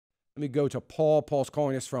me go to Paul. Paul's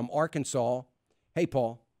calling us from Arkansas. Hey,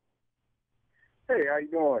 Paul. Hey, how you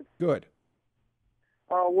doing? Good.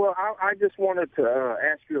 Well, I just wanted to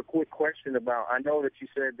ask you a quick question about. I know that you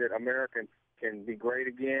said that America can be great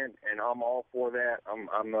again, and I'm all for that.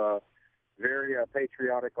 I'm a very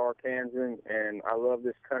patriotic Arkansan, and I love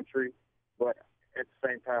this country. But at the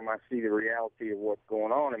same time, I see the reality of what's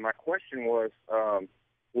going on. And my question was,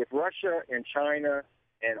 with Russia and China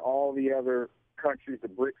and all the other countries, the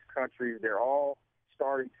BRICS countries, they're all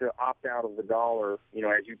starting to opt out of the dollar. You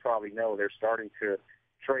know, as you probably know, they're starting to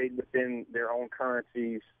trade within their own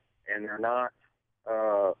currencies, and they're not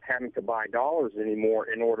having to buy dollars anymore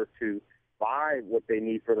in order to buy what they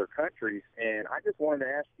need for their countries. And I just wanted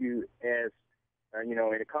to ask you, as you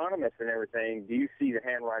know, an economist and everything, do you see the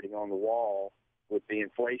handwriting on the wall with the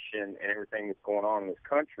inflation and everything that's going on in this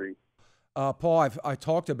country? Paul, I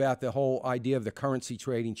talked about the whole idea of the currency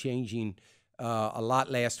trading changing a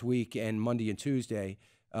lot last week and Monday and Tuesday.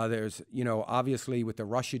 There's, you know, obviously with the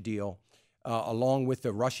Russia deal, along with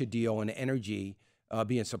the Russia deal and energy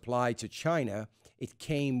being supplied to China, it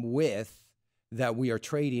came with that we are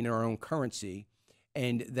trading in our own currency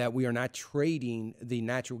and that we are not trading the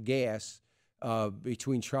natural gas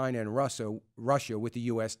between China and Russia with the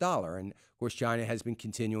U.S. dollar. And, of course, China has been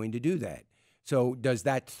continuing to do that. So does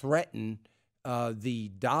that threaten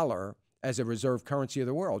the dollar as a reserve currency of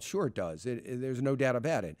the world? Sure it does. There's no doubt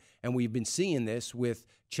about it. And we've been seeing this with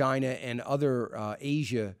China and other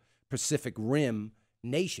Asia Pacific Rim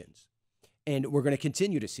nations. And we're going to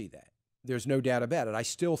continue to see that. There's no doubt about it. I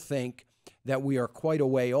still think that we are quite a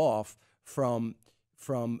way off from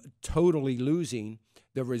totally losing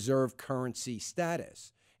the reserve currency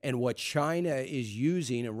status. And what China is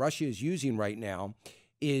using and Russia is using right now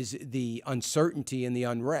is the uncertainty and the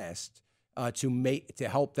unrest to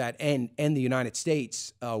help that and the United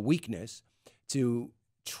States weakness to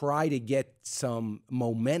try to get some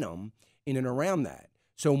momentum in and around that.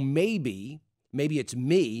 So maybe it's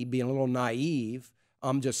me being a little naive.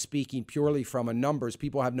 I'm just speaking purely from a numbers.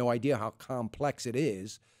 People have no idea how complex it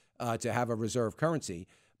is to have a reserve currency.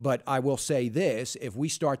 But I will say this, if we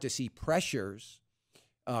start to see pressures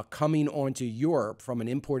coming onto Europe from an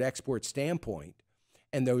import-export standpoint,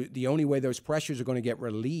 and the only way those pressures are going to get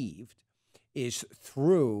relieved is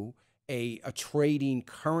through a trading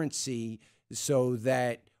currency so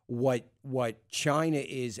that what China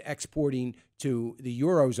is exporting to the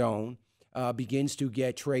Eurozone begins to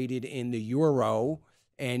get traded in the euro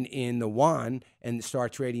and in the yuan and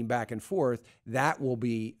start trading back and forth. That will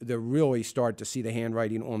be the really start to see the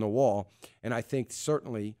handwriting on the wall. And I think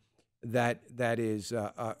certainly that is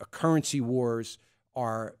currency wars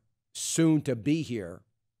are soon to be here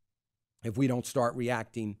if we don't start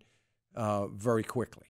reacting very quickly.